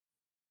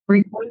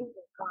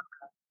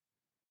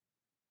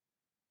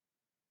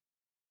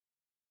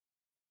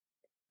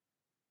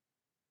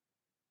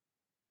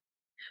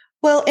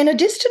Well, in a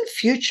distant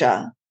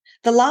future,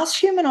 the last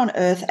human on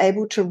Earth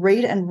able to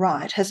read and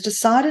write has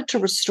decided to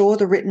restore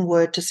the written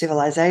word to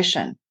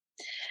civilization.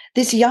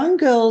 This young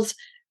girl's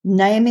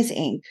name is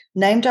ink,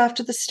 named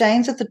after the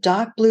stains of the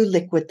dark blue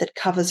liquid that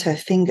covers her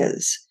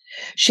fingers.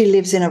 She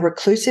lives in a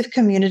reclusive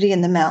community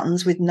in the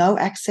mountains with no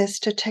access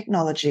to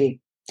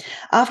technology.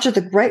 After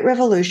the Great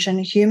Revolution,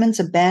 humans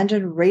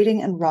abandoned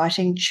reading and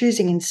writing,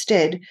 choosing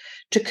instead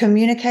to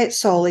communicate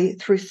solely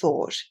through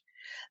thought.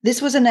 This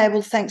was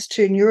enabled thanks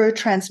to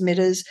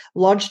neurotransmitters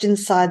lodged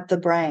inside the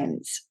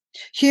brains.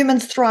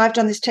 Humans thrived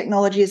on this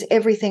technology as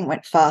everything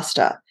went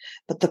faster,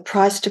 but the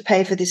price to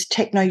pay for this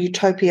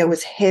techno-utopia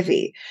was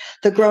heavy.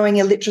 The growing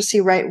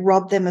illiteracy rate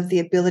robbed them of the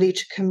ability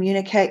to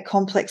communicate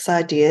complex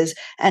ideas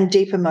and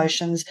deep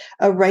emotions,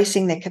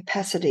 erasing their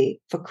capacity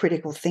for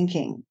critical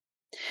thinking.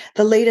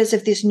 The leaders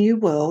of this new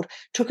world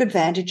took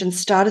advantage and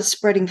started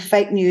spreading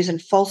fake news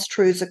and false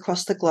truths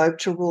across the globe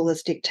to rule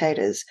as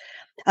dictators.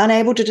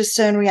 Unable to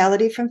discern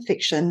reality from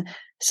fiction,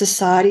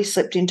 society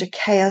slipped into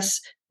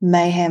chaos,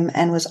 mayhem,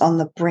 and was on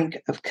the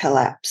brink of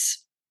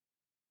collapse.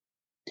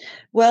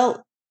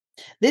 Well,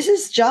 this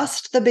is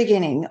just the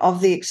beginning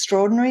of the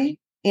extraordinary,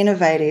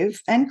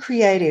 innovative, and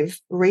creative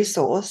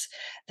resource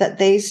that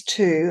these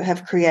two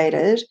have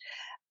created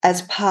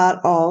as part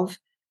of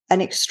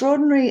an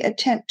extraordinary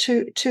attempt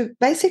to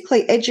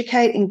basically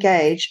educate,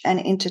 engage,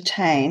 and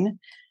entertain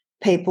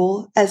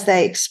people as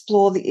they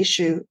explore the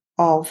issue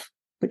of,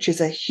 which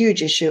is a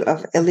huge issue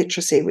of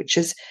illiteracy, which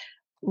is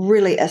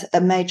really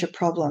a major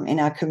problem in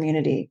our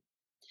community.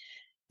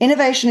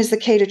 Innovation is the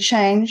key to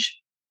change,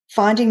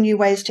 finding new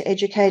ways to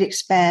educate,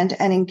 expand,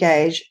 and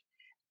engage.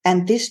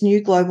 And this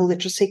new global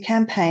literacy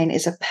campaign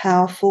is a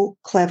powerful,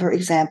 clever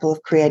example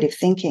of creative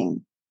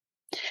thinking.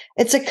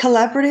 It's a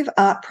collaborative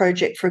art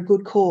project for a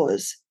good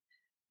cause.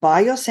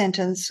 Buy your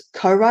sentence,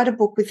 co-write a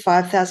book with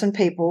 5,000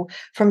 people,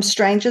 from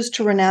strangers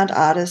to renowned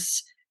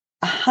artists.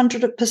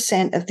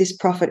 100% of this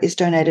profit is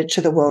donated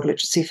to the World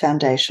Literacy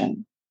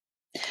Foundation.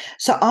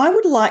 So I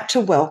would like to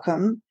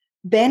welcome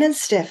Ben and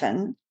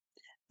Stefan,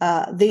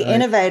 the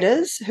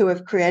innovators who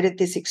have created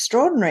this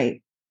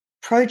extraordinary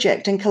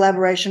project in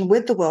collaboration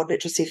with the World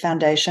Literacy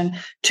Foundation,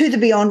 to the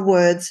Beyond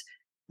Words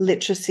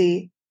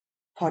Literacy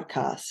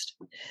podcast.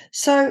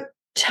 So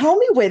tell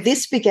me where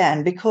this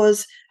began,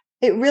 because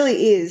it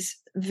really is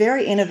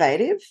very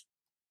innovative.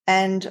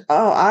 And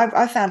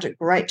I found it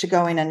great to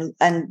go in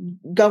and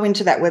go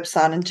into that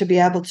website and to be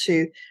able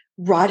to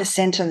write a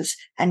sentence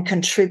and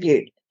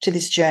contribute to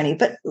this journey.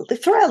 But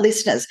for our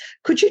listeners,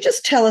 could you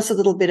just tell us a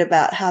little bit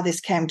about how this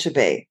came to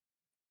be?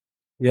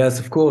 Yes,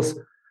 of course.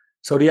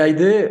 So the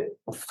idea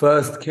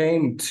first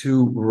came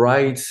to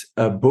write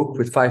a book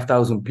with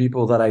 5,000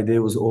 people. That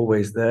idea was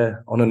always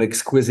there, on an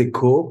exquisite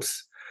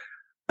corpse.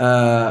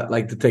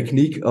 Like the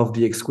technique of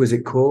the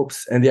exquisite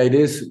corpse. And the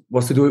idea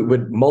was to do it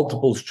with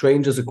multiple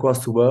strangers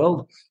across the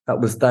world.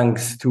 That was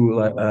thanks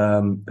to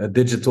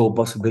digital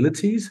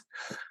possibilities.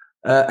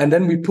 And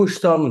then we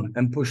pushed on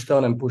and pushed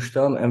on and pushed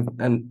on.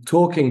 And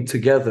talking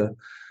together,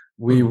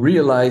 we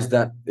realized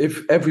that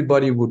if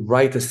everybody would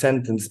write a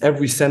sentence,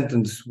 every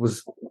sentence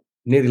was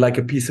nearly like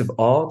a piece of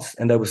art.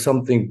 And there was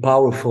something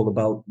powerful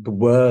about the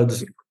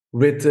words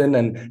written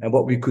and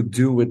what we could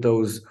do with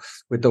those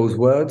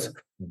words.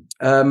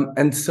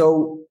 And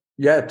so,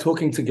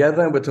 talking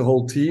together with the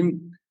whole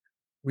team,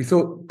 we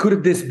thought,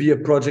 could this be a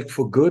project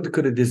for good?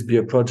 Could this be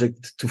a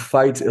project to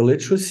fight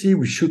illiteracy?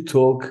 We should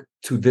talk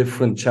to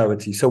different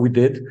charities. So we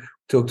did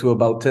talk to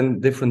about 10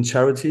 different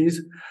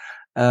charities.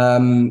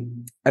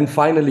 And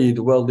finally,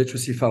 the World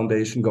Literacy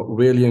Foundation got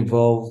really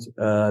involved.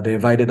 They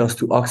invited us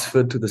to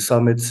Oxford to the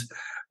summits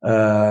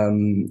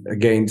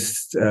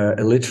against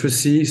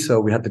illiteracy. So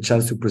we had the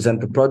chance to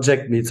present the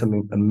project, meet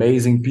some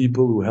amazing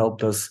people who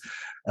helped us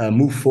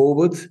move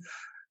forward.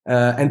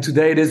 And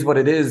today it is what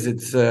it is.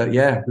 It's,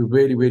 we're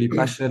really, really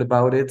passionate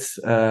about it.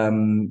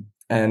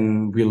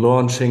 And we're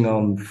launching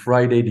on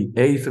Friday, the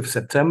 8th of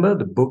September.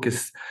 The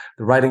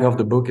writing of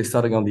the book is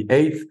starting on the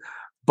 8th,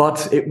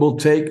 but it will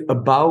take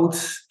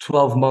about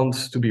 12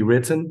 months to be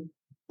written.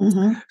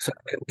 Mm-hmm. So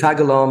you can tag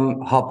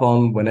along, hop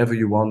on whenever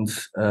you want,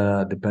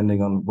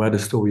 depending on where the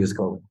story is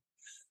going.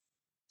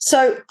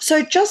 So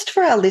just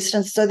for our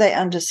listeners, so they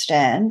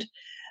understand,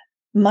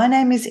 my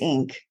name is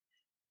Ink.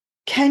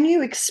 Can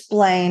you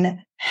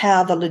explain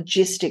how the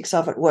logistics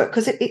of it work?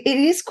 Because it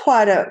is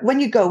quite when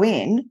you go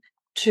in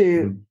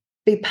to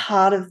be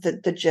part of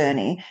the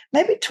journey,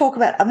 maybe talk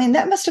about,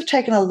 that must have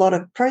taken a lot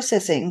of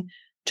processing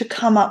to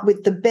come up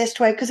with the best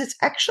way, because it's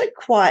actually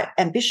quite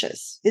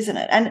ambitious, isn't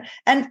it?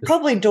 And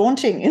probably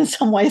daunting in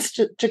some ways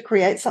to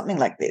create something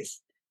like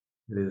this.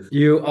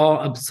 You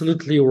are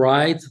absolutely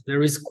right.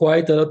 There is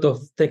quite a lot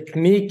of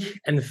technique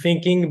and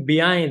thinking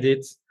behind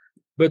it,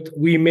 but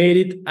we made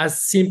it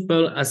as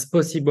simple as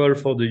possible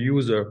for the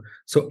user.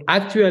 So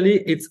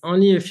actually, it's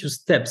only a few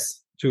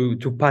steps to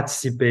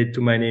participate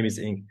to My Name is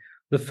Ink.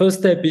 The first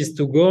step is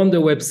to go on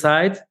the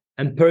website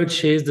and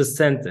purchase the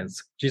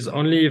sentence, which is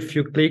only if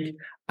you click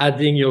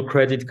adding your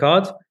credit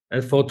card.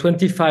 And for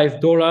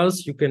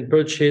 $25, you can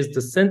purchase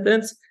the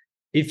sentence.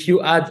 If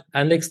you add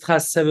an extra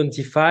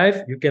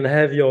 75, you can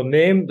have your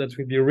name that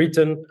will be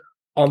written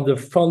on the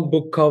front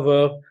book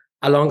cover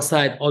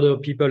alongside other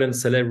people and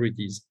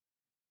celebrities.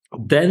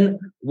 Then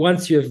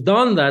once you have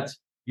done that,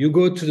 you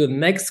go to the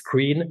next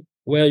screen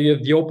where you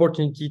have the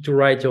opportunity to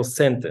write your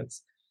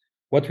sentence.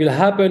 What will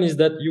happen is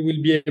that you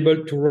will be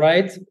able to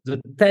write the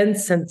 10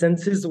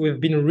 sentences that have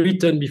been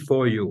written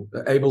before you.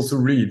 Able to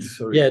read.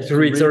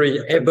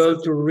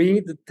 Able to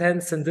read the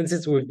 10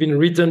 sentences that have been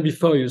written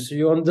before you. So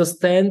you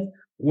understand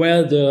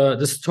where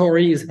the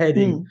story is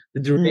heading, the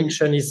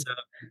direction is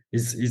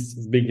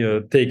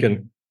being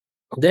taken.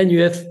 Then you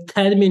have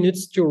 10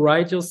 minutes to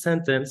write your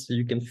sentence. So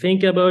you can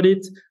think about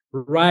it,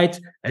 write,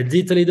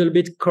 edit a little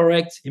bit,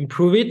 correct,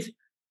 improve it,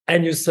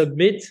 and you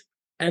submit,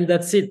 and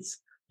that's it.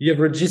 You have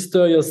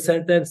registered your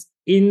sentence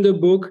in the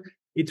book.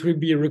 It will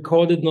be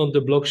recorded on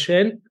the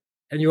blockchain,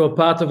 and you are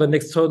part of an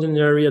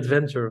extraordinary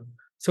adventure.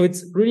 So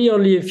it's really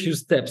only a few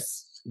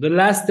steps. The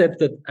last step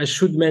that I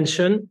should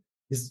mention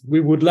is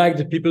we would like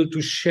the people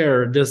to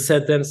share their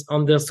sentence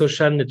on their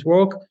social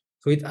network,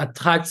 so it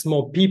attracts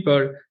more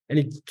people, and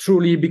it's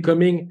truly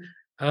becoming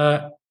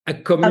a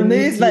community.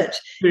 A movement,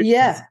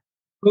 yeah.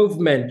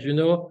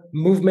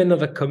 Movement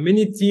of a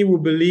community who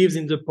believes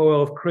in the power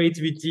of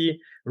creativity,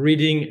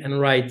 reading, and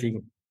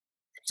writing.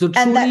 So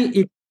truly,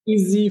 it's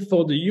easy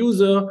for the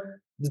user.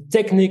 The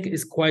technique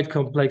is quite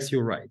complex,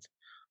 you're right.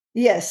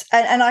 Yes,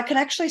 and I can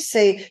actually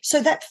see,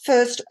 so that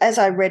first, as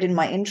I read in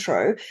my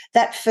intro,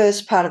 that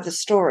first part of the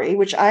story,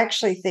 which I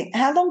actually think,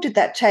 how long did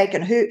that take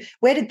and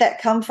where did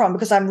that come from?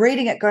 Because I'm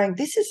reading it going,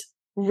 this is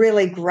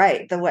really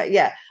great.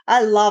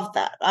 I love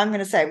that. I'm going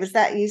to say, was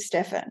that you,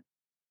 Stefan?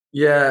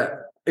 Yeah,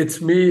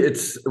 it's me.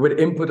 It's with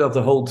input of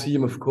the whole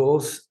team, of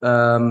course.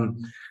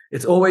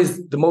 It's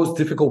always the most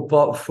difficult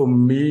part for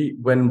me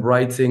when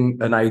writing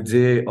an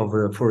idea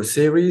for a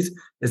series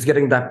is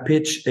getting that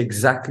pitch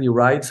exactly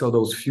right. So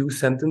those few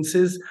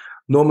sentences.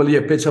 Normally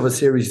a pitch of a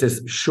series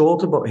is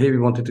shorter, but here we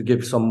wanted to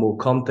give some more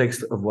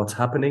context of what's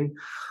happening.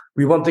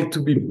 We want it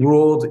to be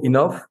broad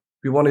enough.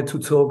 We wanted to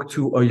talk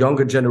to a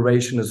younger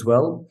generation as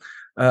well,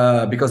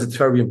 because it's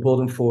very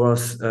important for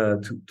us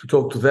to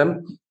talk to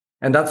them.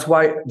 And that's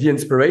why the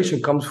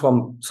inspiration comes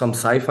from some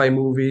sci-fi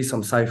movies,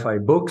 some sci-fi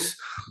books.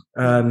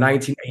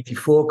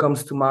 1984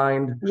 comes to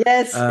mind.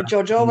 Yes,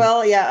 George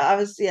Orwell.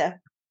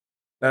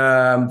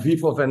 V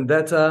for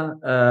Vendetta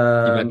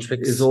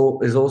is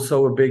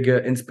also a big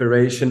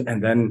inspiration.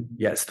 And then,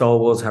 Star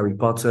Wars, Harry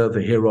Potter,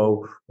 the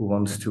hero who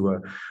wants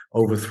to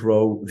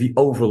overthrow the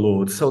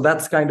overlord. So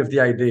that's kind of the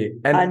idea.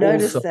 And I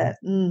noticed that.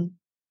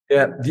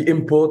 Yeah, the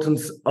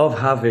importance of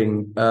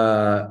having,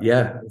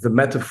 the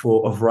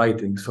metaphor of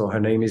writing. So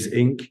her name is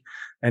Ink,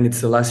 and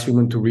it's the last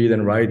human to read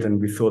and write. And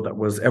we thought that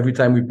was every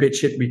time we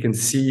pitch it, we can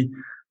see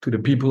to the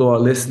people who are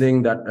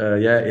listening that,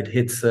 it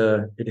hits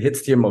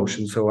the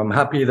emotion. So I'm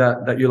happy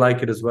that you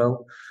like it as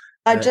well.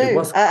 I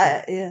do.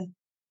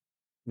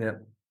 Yeah.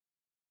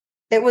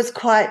 It was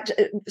quite.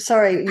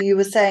 Sorry, you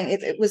were saying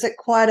it was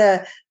quite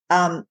a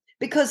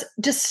because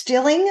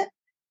distilling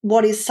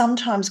what is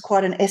sometimes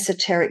quite an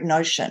esoteric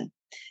notion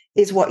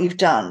is what you've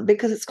done,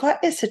 because it's quite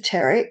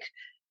esoteric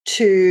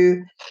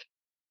to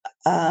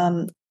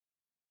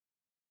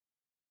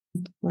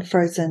we're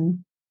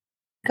frozen,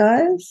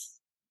 guys.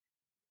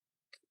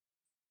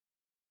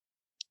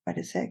 Wait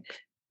a sec.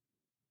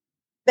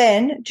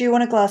 Ben, do you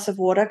want a glass of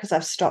water? Because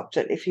I've stocked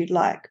it if you'd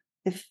like.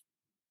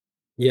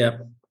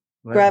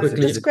 Grab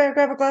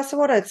a glass of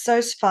water. It's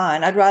so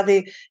fine. I'd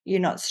rather you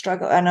not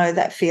struggle. I know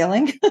that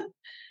feeling.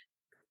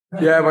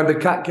 Yeah, when the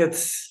cat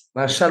gets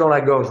chat la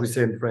gorge, we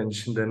say in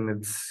French, and then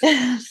it's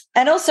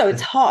and also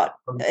it's hot,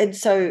 and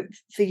so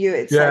for you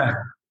it's a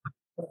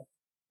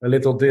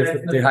little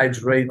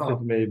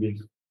dehydrated maybe.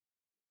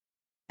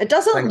 It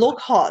doesn't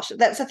look hot.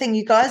 That's the thing.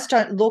 You guys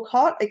don't look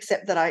hot,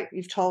 except that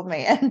you've told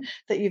me and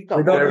that you've got.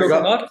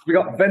 We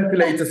got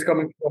ventilators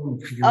coming from.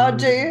 Oh,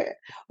 do you?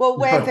 Well,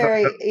 we're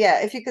very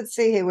if you could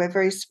see here, we're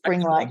very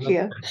spring-like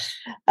here.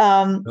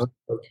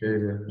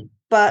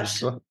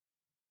 But.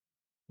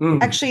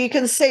 Actually, you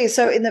can see.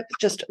 So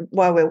just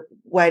while we're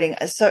waiting,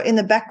 so in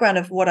the background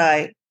of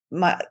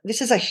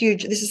this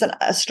is an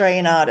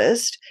Australian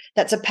artist.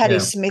 That's a Patti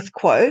Smith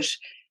quote,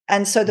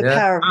 and so the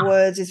power of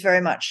words is very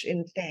much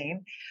in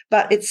theme.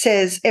 But it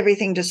says,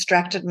 "Everything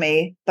distracted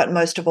me, but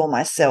most of all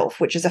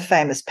myself," which is a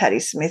famous Patti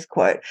Smith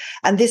quote.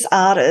 And this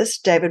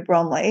artist, David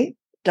Bromley,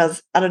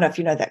 does. I don't know if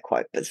you know that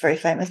quote, but it's very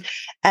famous.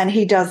 And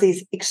he does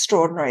these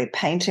extraordinary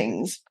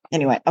paintings.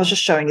 Anyway, I was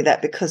just showing you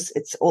that because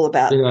it's all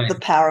about the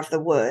power of the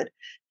word.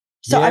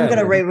 So I'm going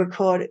to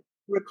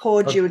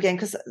record you again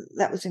because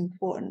that was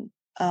important.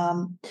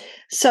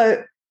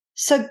 So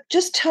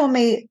just tell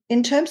me,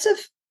 in terms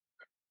of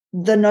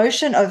the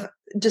notion of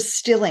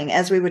distilling,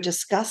 as we were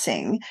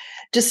discussing,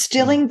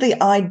 distilling the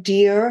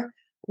idea,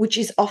 which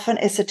is often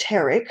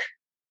esoteric,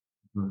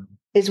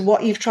 is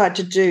what you've tried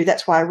to do.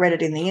 That's why I read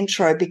it in the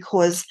intro,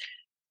 because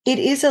it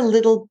is a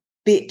little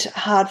bit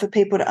hard for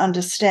people to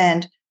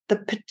understand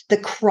the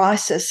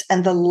crisis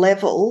and the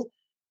level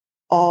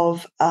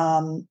of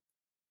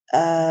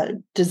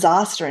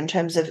disaster in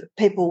terms of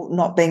people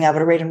not being able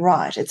to read and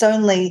write. It's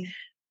only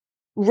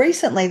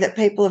recently that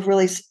people have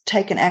really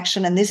taken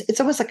action, and it's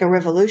almost like a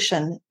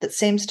revolution that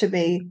seems to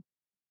be.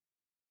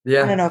 I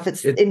don't know if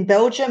it's in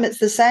Belgium it's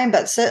the same,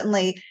 but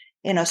certainly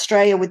in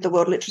Australia with the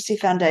World Literacy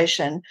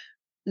Foundation,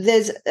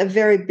 there's a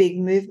very big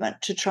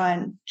movement to try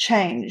and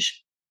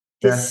change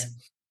this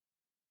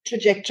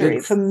trajectory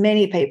for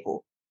many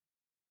people.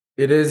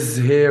 It is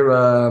here.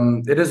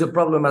 It is a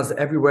problem as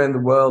everywhere in the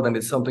world, and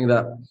it's something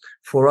that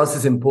for us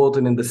is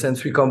important in the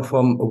sense we come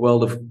from a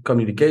world of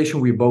communication.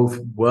 We both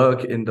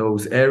work in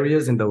those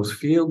areas, in those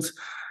fields.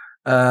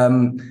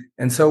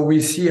 And so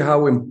we see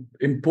how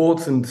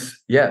important,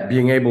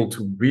 being able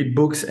to read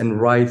books and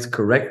write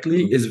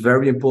correctly is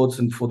very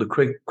important for the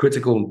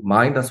critical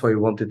mind. That's why we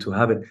wanted to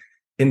have it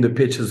in the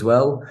pitch as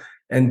well,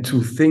 and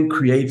to think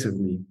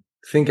creatively,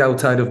 think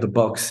outside of the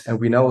box. And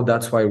we know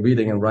that's why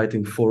reading and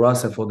writing for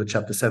us and for the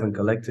Chapter 7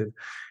 Collective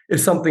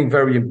is something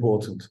very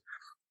important.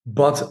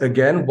 But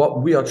again,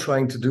 what we are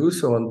trying to do,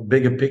 so on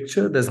bigger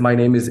picture, there's My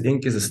Name is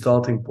Ink is a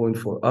starting point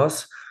for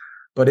us.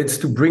 But it's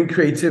to bring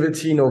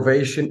creativity,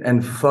 innovation,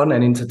 and fun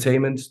and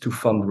entertainment to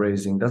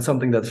fundraising. That's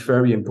something that's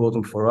very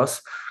important for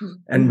us.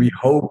 And we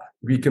hope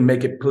we can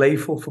make it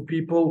playful for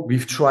people.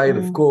 We've tried,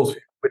 of course,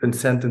 written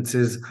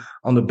sentences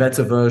on the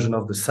beta version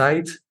of the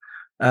site.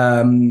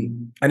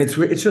 And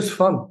it's just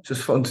fun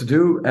to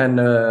do.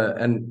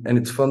 And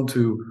it's fun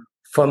to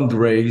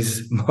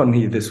fundraise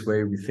money this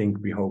way,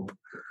 we hope.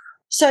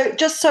 So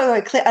just so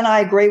we're clear, and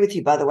I agree with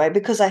you, by the way,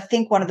 because I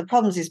think one of the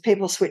problems is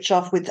people switch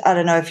off with, I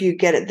don't know if you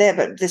get it there,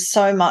 but there's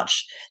so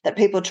much that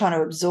people are trying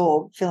to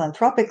absorb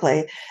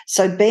philanthropically.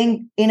 So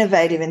being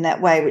innovative in that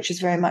way, which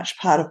is very much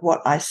part of what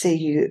I see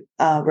you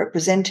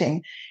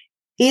representing,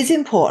 is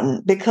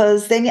important,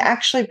 because then you're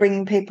actually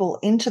bringing people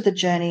into the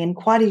journey in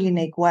quite a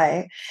unique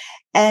way.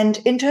 And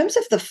in terms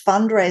of the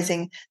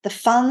fundraising, the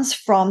funds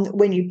from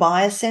when you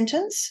buy a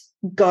sentence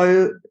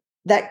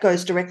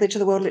goes directly to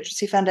the World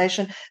Literacy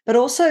Foundation. But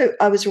also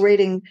I was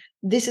reading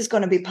this is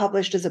going to be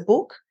published as a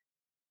book,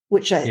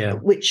 which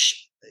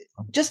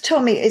just tell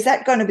me, is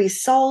that going to be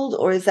sold,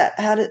 or is that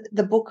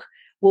the book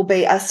will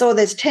be? I saw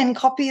there's 10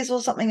 copies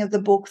or something of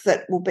the book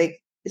that will be,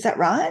 is that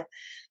right?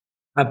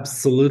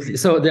 Absolutely.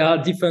 So there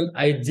are different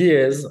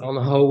ideas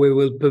on how we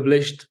will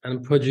publish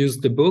and produce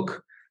the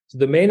book. So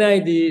the main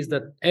idea is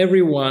that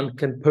everyone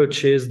can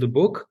purchase the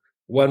book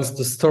once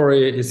the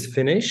story is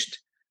finished.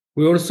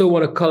 We also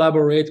want to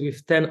collaborate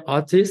with 10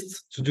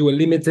 artists to do a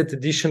limited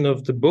edition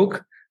of the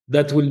book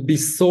that will be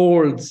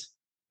sold.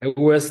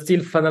 We're still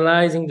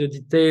finalizing the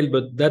detail,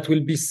 but that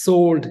will be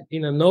sold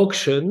in an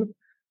auction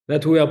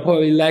that we are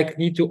probably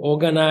likely to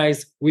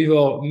organize with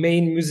our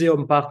main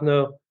museum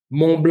partner,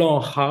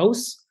 Montblanc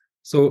House.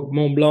 So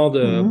Montblanc,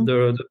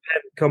 the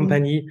pen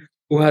company,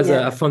 who has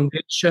a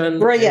foundation,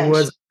 and who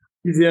has a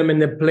museum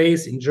in a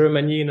place in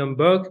Germany, in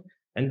Hamburg.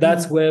 And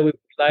that's where we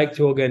would like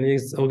to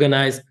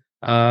organize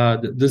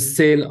the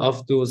sale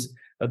of those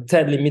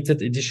 10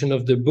 limited edition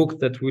of the book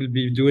that we'll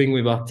be doing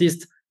with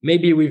artists,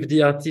 maybe with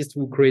the artist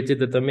who created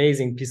that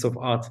amazing piece of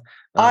art.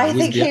 I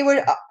think he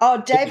would.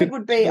 David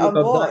would be on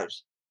board.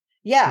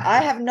 Yeah,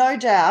 I have no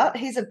doubt.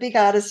 He's a big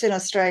artist in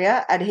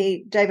Australia, and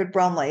David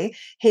Bromley,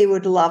 he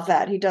would love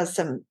that. He does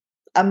some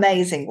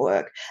amazing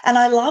work, and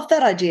I love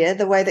that idea.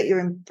 The way that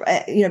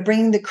you're,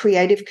 bringing the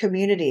creative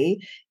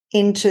community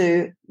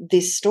into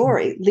this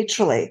story,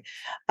 literally.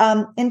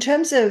 In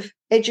terms of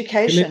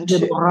education,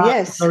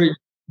 sorry,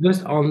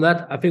 just on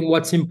that, I think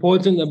what's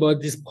important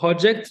about this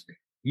project,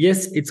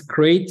 yes, it's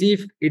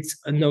creative, it's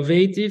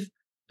innovative,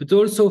 but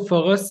also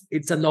for us,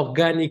 it's an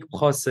organic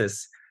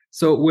process.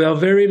 So we are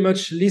very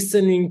much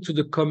listening to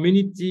the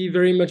community,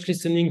 very much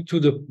listening to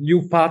the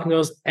new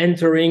partners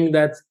entering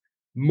that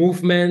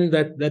movement,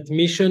 that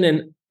mission,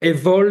 and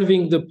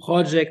evolving the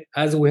project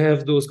as we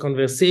have those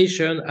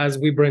conversations, as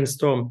we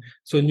brainstorm.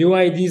 So new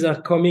ideas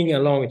are coming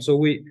along.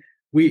 So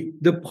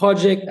the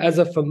project as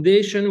a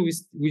foundation,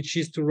 which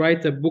is to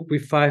write a book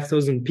with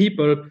 5,000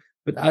 people,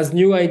 but as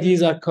new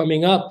ideas are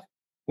coming up,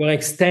 we're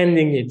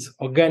extending it,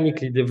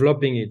 organically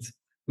developing it,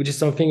 which is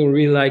something we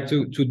really like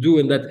to do,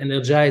 and that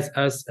energize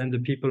us and the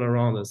people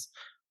around us.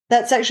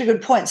 That's actually a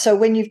good point. So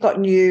when you've got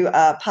new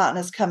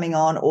partners coming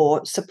on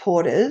or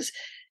supporters,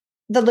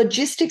 the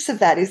logistics of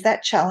that, is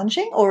that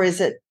challenging, or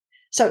is it?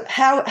 So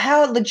how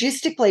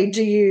logistically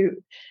do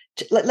you,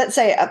 let's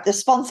say the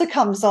sponsor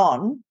comes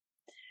on,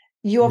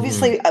 you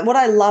obviously, what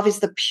I love is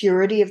the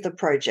purity of the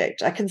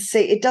project. I can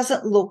see it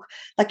doesn't look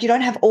like you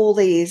don't have all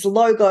these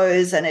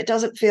logos, and it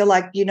doesn't feel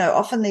like,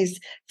 often these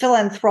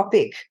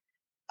philanthropic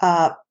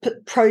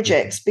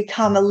projects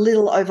become a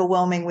little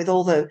overwhelming with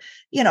all the,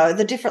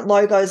 the different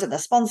logos and the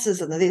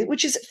sponsors and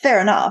which is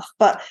fair enough.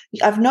 But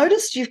I've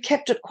noticed you've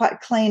kept it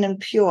quite clean and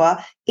pure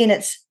in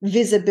its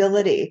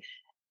visibility.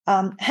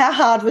 How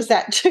hard was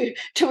that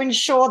to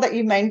ensure that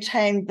you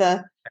maintained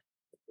the?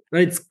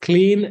 It's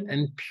clean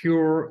and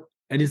pure,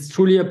 and it's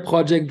truly a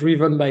project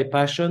driven by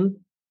passion,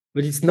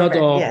 but it's not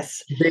our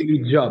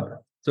daily job.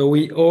 So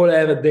we all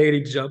have a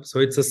daily job. So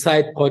it's a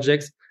side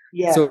project.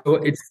 Yeah. So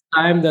it's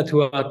time that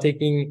we are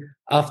taking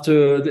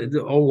after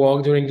our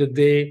work during the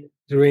day,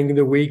 during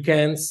the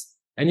weekends.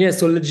 And yeah,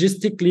 so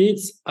logistically,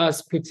 it's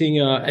us putting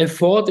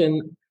effort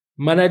and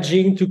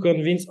managing to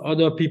convince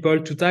other people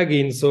to tag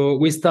in. So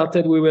we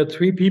were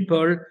 3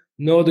 people.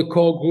 Now the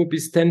core group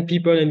is 10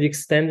 people and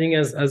extending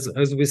as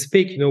we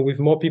speak, you know, with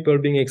more people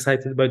being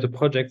excited by the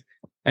project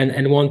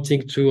and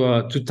wanting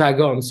to tag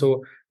on.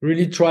 So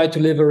really try to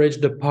leverage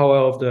the power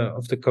of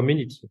the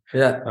community.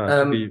 Yeah,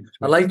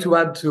 I'd like to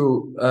add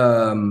to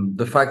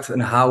the fact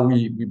and how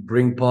we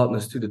bring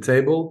partners to the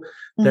table.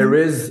 Mm-hmm. There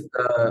is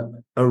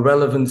a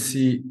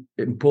relevancy.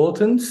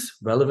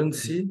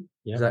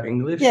 Yeah. Is that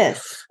English?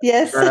 Yes.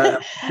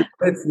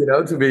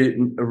 To be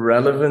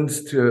relevant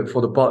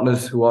for the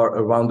partners who are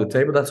around the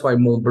table. That's why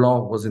Mont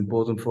Blanc was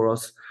important for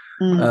us.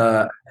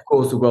 Of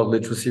course, the World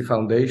Literacy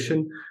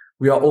Foundation.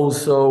 We are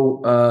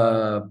also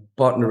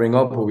partnering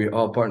up, or we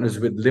are partners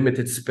with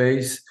Limited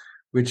Space,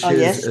 which is...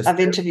 Yes, I've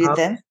interviewed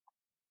them.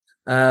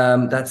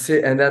 That's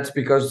it. And that's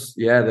because,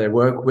 they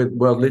work with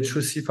World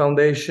Literacy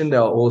Foundation. They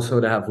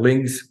have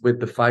links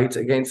with the fight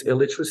against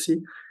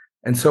illiteracy.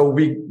 And so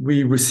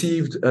we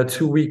received a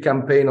 2-week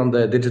campaign on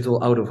the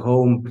digital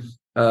out-of-home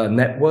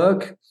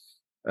network.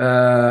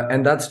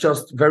 And that's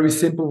just very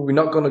simple. We're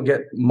not going to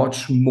get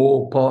much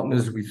more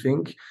partners, we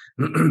think.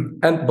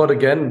 But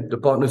again, the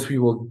partners we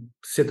will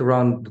sit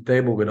around the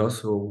table with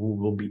us, or who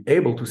will be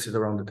able to sit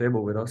around the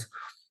table with us,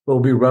 will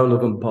be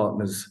relevant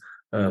partners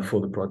for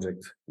the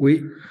project.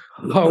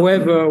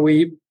 However,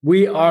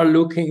 we are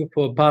looking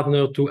for a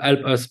partner to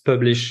help us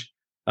publish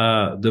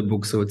the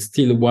book. So it's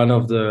still one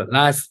of the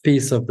last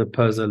piece of the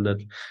puzzle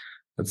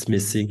that's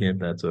missing and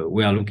that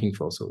we are looking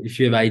for. So if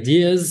you have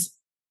ideas,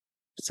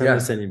 send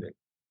us an email.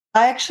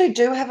 I actually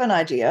do have an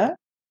idea.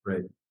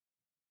 Right.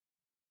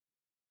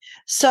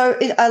 So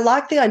I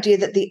like the idea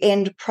that the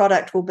end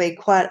product will be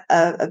quite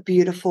a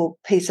beautiful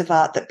piece of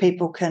art that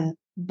people can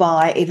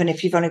buy, even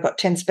if you've only got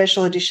 10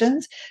 special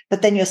editions.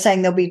 But then you're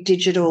saying there'll be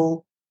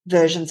digital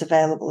versions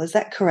available. Is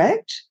that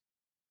correct?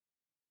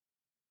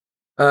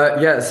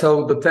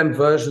 So the 10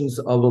 versions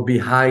will be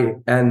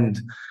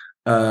high-end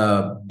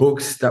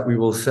books that we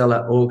will sell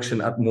at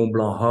auction at Mont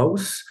Blanc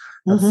House.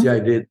 That's the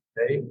idea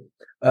today.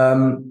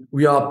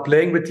 We are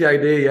playing with the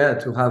idea,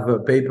 to have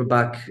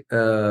paperback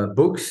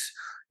books.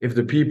 If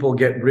the people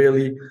get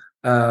really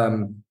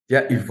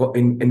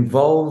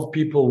involved,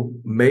 people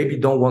maybe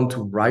don't want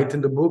to write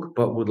in the book,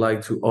 but would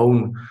like to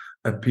own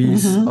a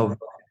piece of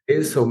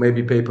it. So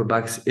maybe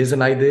paperbacks is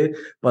an idea.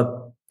 But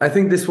I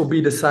think this will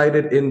be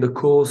decided in the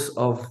course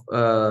of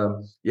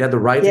the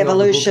writing. The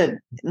evolution. Of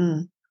the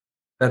book.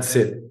 That's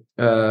it.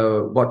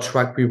 What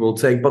track we will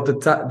take. But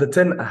the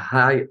 10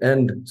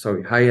 high-end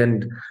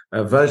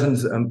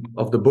versions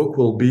of the book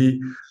will be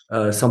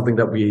something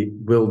that we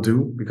will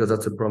do, because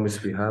that's a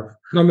promise we have.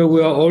 No, but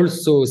we are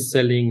also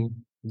selling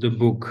the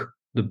book,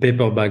 the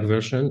paperback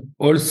version,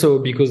 also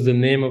because the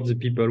name of the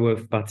people who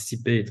have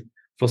participated,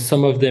 for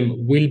some of them,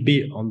 will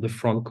be on the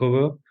front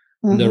cover,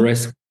 and the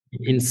rest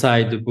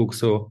inside the book.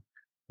 So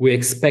we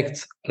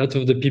expect a lot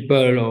of the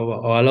people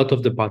or a lot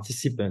of the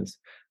participants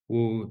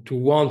to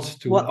want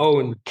to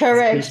own.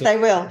 Correct, they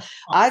will.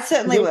 I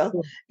certainly will.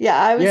 Yeah,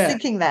 I was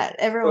thinking that.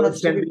 Everyone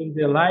wants to be in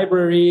the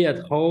library at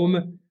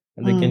home,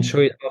 and they can show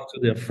it off to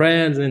their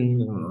friends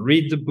and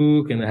read the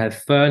book and have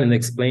fun and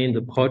explain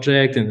the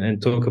project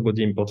and talk about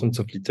the importance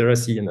of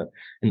literacy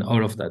and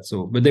all of that.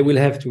 So, but they will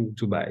have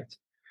to buy it.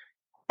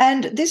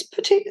 And this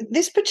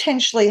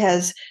potentially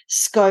has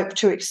scope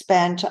to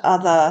expand to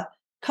other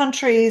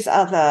countries,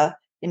 other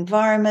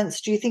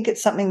environments. Do you think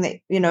it's something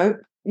that,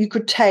 you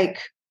could take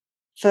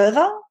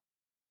further?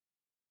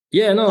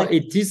 Yeah, no,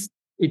 it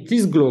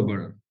is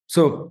global.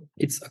 So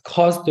it's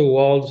across the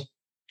world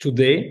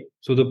today.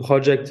 So the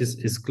project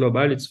is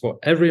global. It's for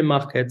every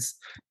market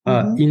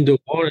in the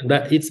world. And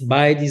that it's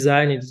by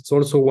design. It's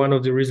also one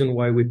of the reasons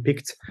why we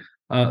picked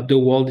the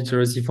World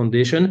Literacy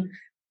Foundation.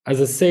 As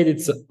I said,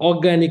 it's an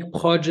organic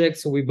project.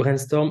 So we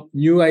brainstorm.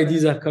 New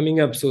ideas are coming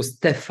up. So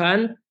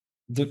Stefan,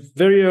 the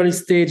very early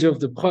stage of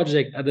the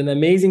project, had an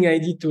amazing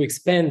idea to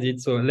expand it.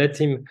 So let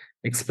him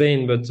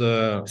explain. But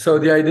so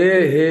the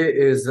idea here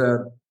is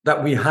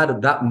that we had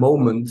at that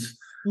moment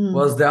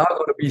was there are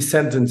going to be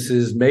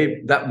sentences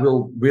maybe that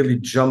will really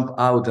jump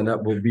out and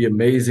that will be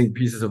amazing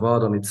pieces of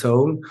art on its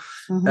own.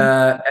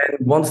 And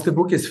once the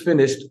book is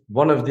finished,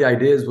 one of the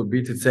ideas would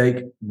be to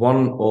take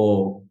 1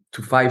 or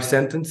to 5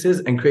 sentences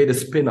and create a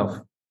spin-off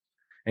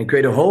and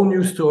create a whole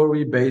new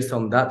story based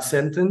on that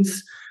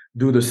sentence.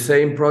 Do the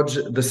same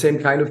project, the same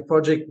kind of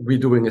project,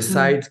 redoing a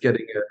site,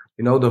 getting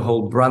the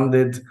whole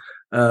branded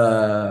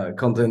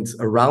content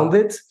around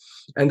it,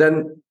 and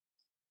then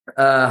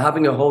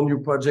having a whole new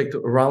project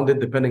around it,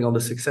 depending on the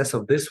success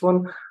of this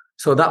one.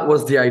 So that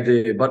was the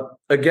idea. But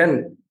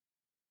again,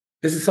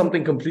 this is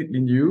something completely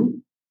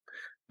new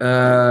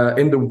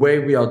in the way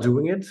we are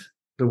doing it,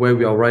 the way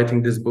we are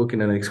writing this book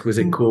in an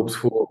exquisite corpse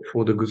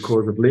for the good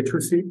cause of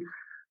literacy.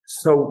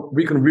 So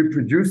we can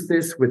reproduce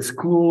this with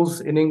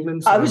schools in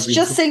England. So I was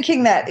just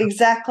thinking that,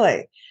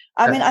 exactly.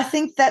 I mean, I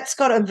think that's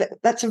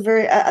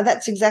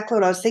exactly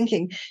what I was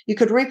thinking. You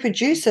could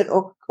reproduce it,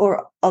 or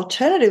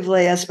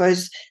alternatively, I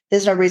suppose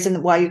there's no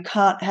reason why you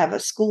can't have a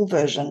school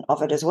version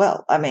of it as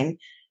well. I mean,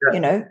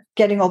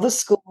 getting all the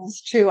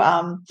schools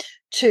to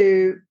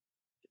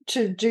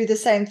do the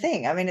same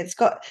thing. I mean, it's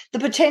got the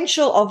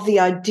potential of the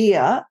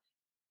idea.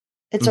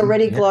 It's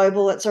already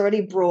global, it's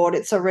already broad,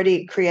 it's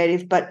already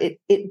creative, but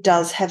it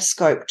does have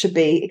scope to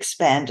be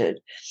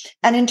expanded.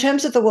 And in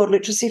terms of the World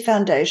Literacy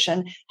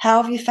Foundation,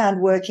 how have you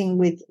found working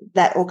with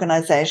that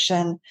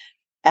organization,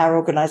 our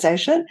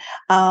organization?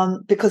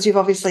 Because you've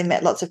obviously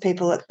met lots of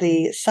people at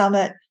the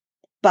summit,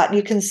 but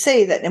you can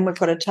see that, and we've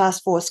got a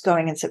task force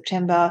going in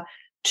September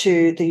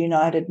to the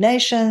United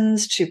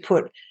Nations to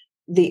put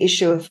the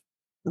issue of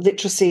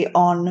literacy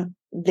on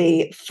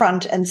the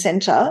front and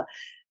center.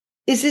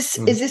 Is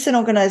this an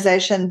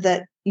organization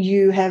that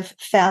you have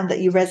found that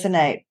you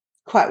resonate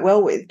quite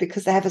well with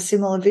because they have a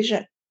similar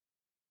vision?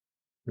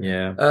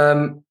 Yeah.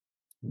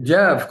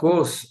 Yeah, of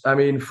course. I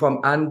mean, from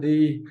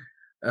Andy,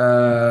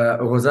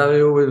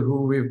 Rosario, with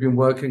who we've been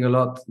working a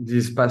lot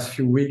these past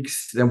few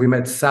weeks. Then we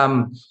met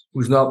Sam,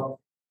 who's not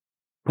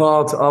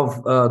part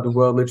of the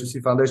World Literacy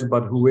Foundation,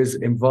 but who is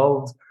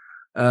involved.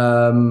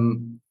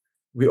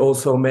 We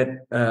also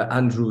met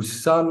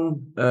Andrew's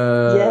son.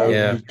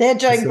 They're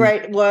doing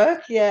great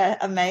work. Yeah,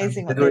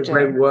 amazing what they're doing.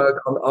 Great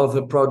work on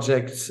other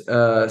projects.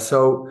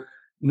 So,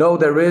 no,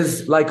 there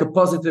is like a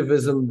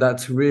positivism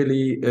that's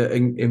really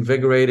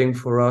invigorating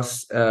for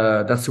us.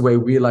 That's the way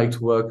we like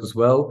to work as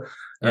well.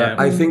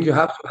 I think you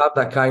have to have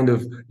that kind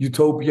of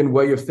utopian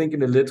way of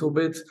thinking a little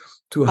bit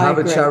to have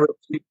a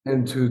charity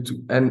and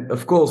and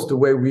of course the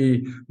way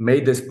we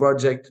made this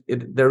project,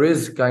 there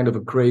is kind of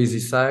a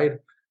crazy side.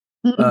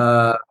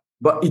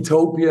 But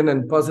utopian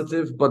and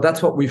positive. But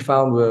that's what we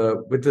found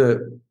with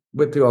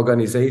the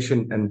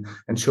organization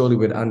and surely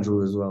with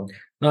Andrew as well.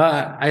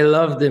 I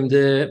love them.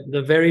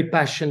 They're very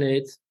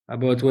passionate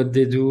about what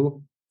they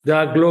do. They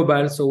are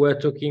global, so we're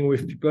talking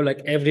with people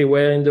like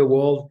everywhere in the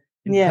world,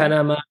 in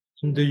Panama,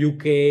 in the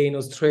UK, in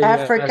Australia,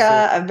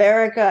 Africa,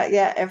 America,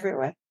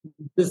 everywhere.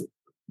 Just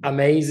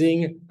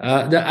amazing.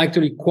 They're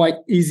actually quite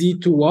easy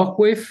to work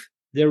with.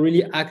 They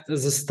really act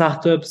as a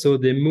startup, so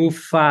they move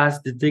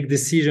fast, they take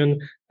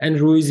decisions.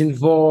 Andrew is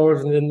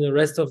involved, and then the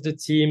rest of the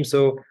team.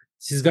 So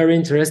this is very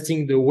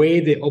interesting, the way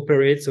they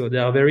operate. So they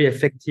are very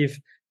effective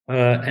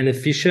and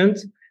efficient.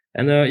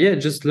 And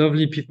just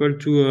lovely people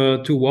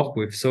to work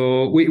with.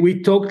 So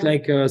we talked,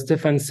 like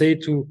Stefan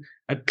said, to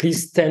at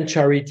least 10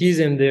 charities,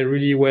 and they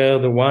really were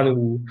the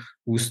one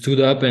who stood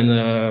up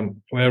and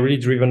were really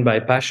driven by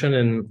passion,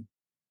 and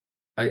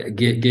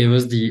gave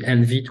us the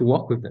envy to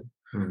work with them.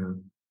 Mm-hmm.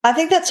 I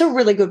think that's a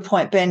really good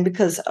point, Ben,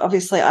 because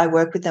obviously I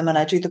work with them and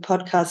I do the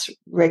podcast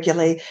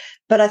regularly,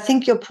 but I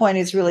think your point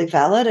is really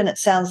valid, and it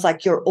sounds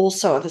like you're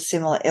also of a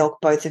similar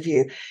ilk, both of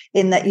you,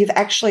 in that you've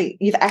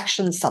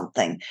actioned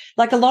something.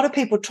 Like a lot of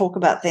people talk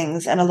about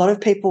things and a lot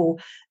of people,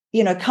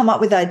 come up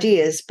with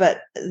ideas,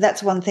 but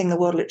that's one thing the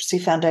World Literacy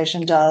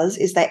Foundation does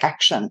is they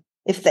action.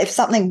 If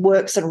something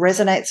works and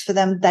resonates for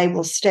them, they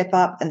will step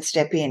up and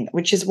step in,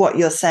 which is what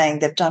you're saying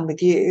they've done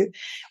with you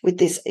with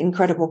this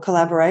incredible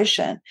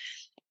collaboration.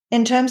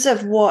 In terms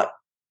of what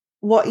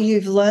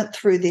you've learnt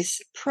through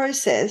this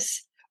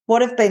process,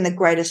 what have been the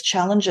greatest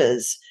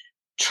challenges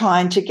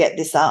trying to get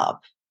this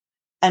up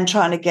and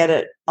trying to get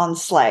it on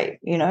Slate,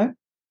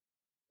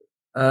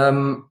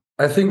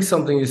 I think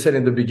something you said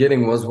in the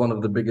beginning was one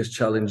of the biggest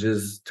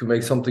challenges, to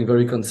make something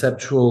very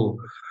conceptual,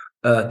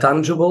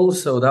 tangible.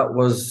 So that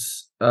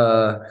was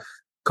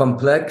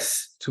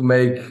complex, to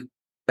make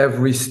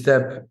every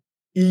step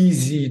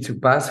easy to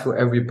pass for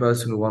every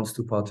person who wants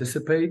to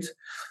participate.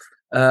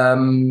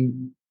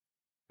 And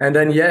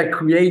then,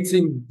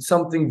 creating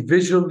something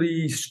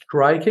visually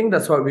striking.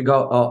 That's why we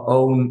got our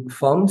own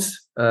font.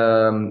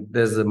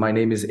 There's a My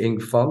Name is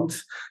Ink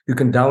font. You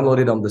can download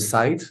it on the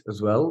site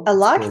as well. I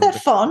like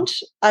that font.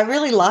 I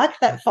really like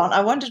that font.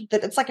 I wondered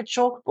that it's like a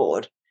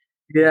chalkboard.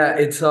 Yeah,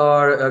 it's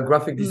our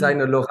graphic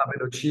designer, Laura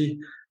Benocci,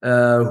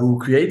 who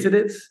created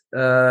it.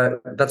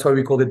 That's why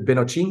we called it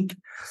Benocink.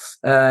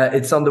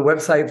 It's on the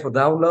website for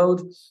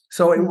download.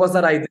 So it was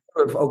that idea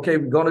of, okay,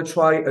 we're going to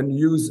try and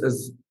use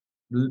as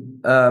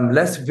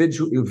less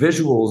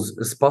visuals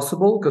as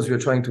possible, because we're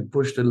trying to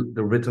push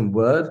the written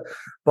word.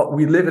 But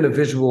we live in a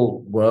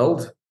visual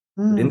world,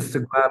 with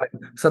Instagram.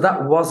 So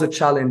that was a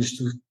challenge,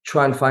 to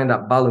try and find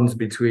that balance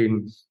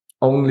between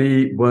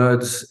only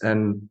words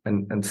and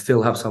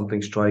still have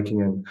something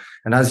striking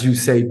and as you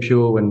say,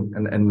 pure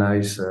and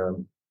nice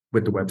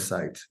with the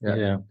website.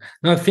 Yeah.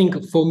 No, I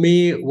think for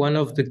me, one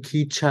of the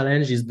key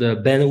challenges is the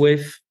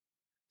bandwidth.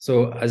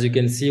 So as you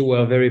can see,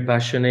 we're very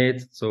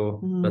passionate.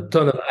 So a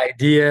ton of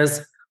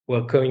ideas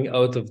were coming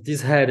out of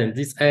this head and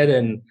this head,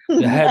 and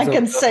the heads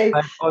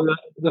of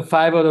the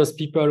five other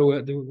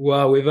people who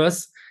are with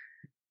us.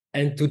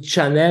 And to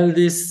channel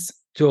this,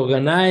 to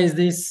organize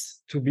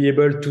this, to be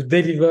able to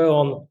deliver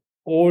on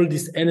all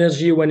this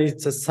energy when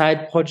it's a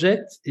side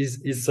project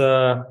is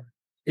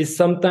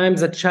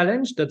sometimes a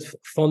challenge that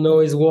for now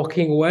is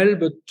working well,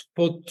 but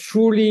for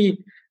truly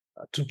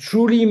to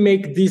truly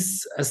make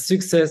this a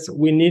success,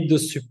 we need the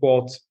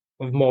support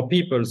of more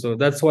people. So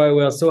that's why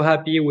we are so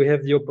happy we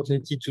have the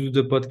opportunity to do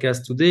the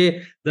podcast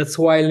today. That's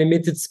why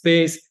Limited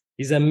Space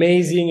is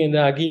amazing and they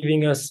are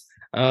giving us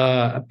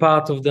a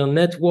part of their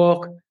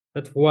network.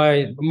 That's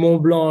why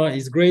Mont Blanc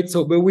is great.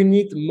 So, but we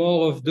need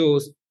more of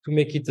those to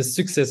make it a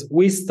success.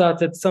 We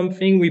started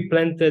something, we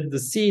planted the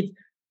seed,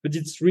 but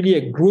it's really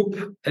a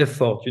group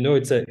effort.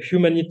 It's a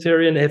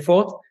humanitarian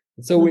effort.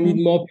 So we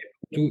need more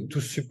people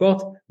to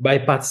support by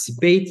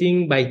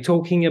participating, by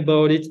talking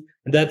about it.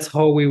 And that's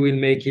how we will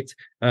make it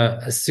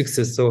a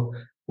success. So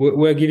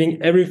we're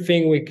giving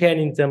everything we can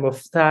in terms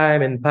of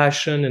time and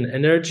passion and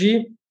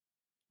energy.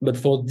 But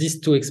for this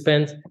to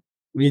expand,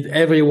 we need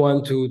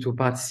everyone to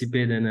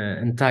participate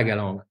and tag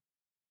along.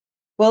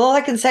 Well, all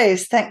I can say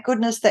is thank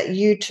goodness that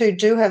you two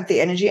do have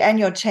the energy, and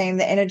your team,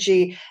 the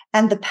energy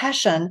and the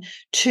passion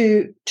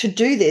to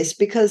do this,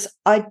 because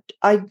I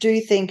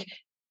do think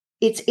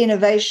its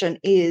innovation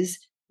is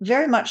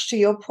very much to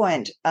your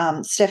point,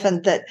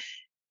 Stefan, that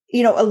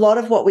a lot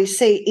of what we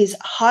see is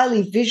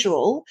highly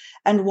visual,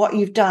 and what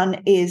you've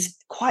done is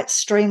quite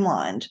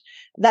streamlined.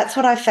 That's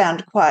what I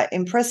found quite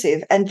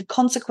impressive. And the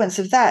consequence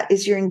of that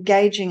is you're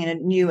engaging in a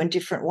new and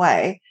different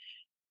way.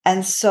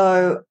 And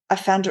so I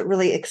found it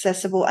really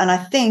accessible. And I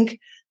think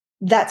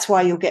that's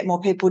why you'll get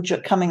more people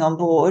coming on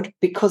board,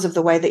 because of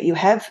the way that you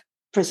have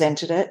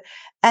presented it.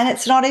 And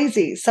it's not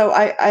easy. So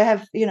I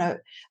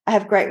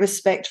have great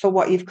respect for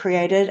what you've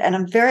created, and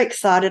I'm very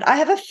excited. I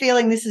have a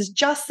feeling this is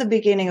just the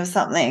beginning of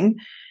something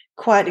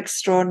quite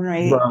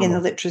extraordinary in the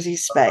literacy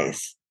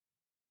space.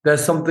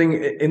 There's something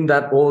in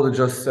that order.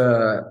 Just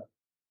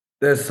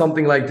there's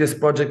something like this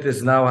project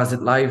is now has it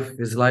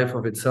his life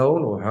of its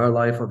own, or her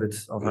life of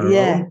her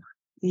own.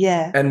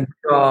 Yeah. And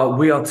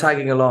we are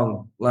tagging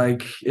along.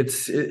 Like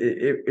it's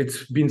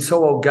been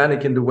so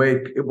organic in the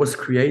way it was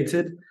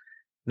created.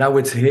 Now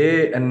it's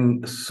here,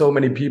 and so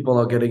many people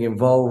are getting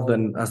involved.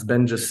 And as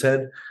Ben just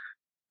said,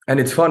 and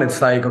it's fun. It's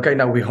like, okay,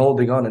 now we're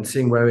holding on and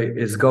seeing where it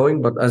is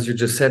going. But as you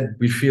just said,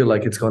 we feel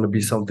like it's going to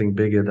be something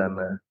bigger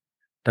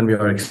than we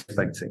are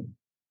expecting.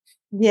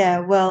 Yeah,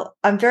 well,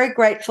 I'm very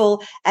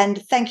grateful,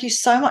 and thank you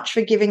so much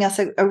for giving us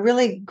a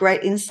really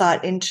great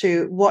insight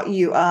into what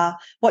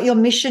your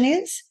mission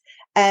is.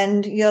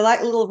 And you're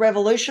like little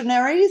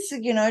revolutionaries,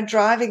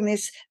 driving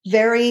this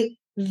very,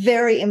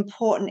 very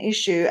important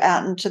issue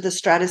out into the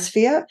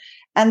stratosphere.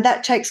 And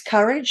that takes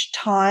courage,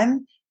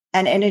 time,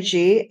 and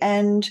energy.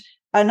 And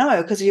I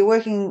know, because you're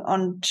working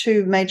on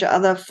 2 major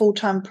other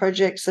full-time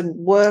projects and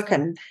work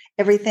and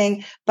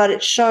everything, but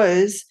it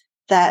shows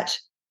that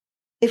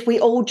if we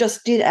all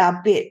just did our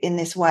bit in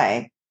this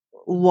way,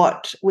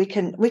 what we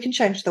can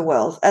change the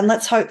world. And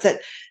let's hope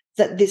that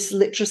this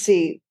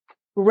literacy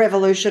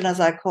revolution, as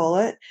I call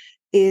it,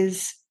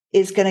 is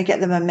going to get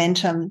the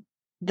momentum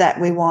that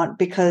we want,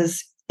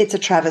 because it's a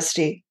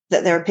travesty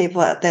that there are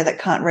people out there that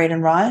can't read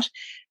and write,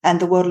 and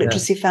the World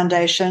Literacy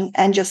Foundation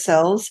and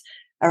yourselves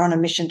are on a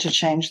mission to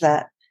change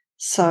that.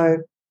 So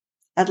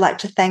I'd like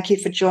to thank you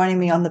for joining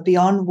me on the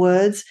Beyond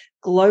Words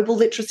Global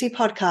Literacy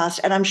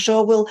Podcast, and I'm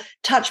sure we'll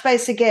touch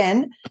base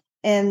again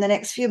in the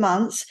next few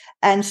months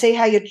and see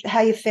how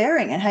you're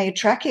faring and how you're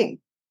tracking.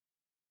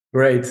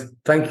 Great.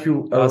 Thank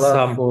you a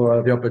lot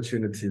for the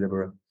opportunity,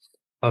 Deborah.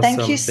 Awesome.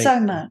 Thank you so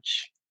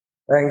much.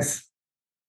 Thanks.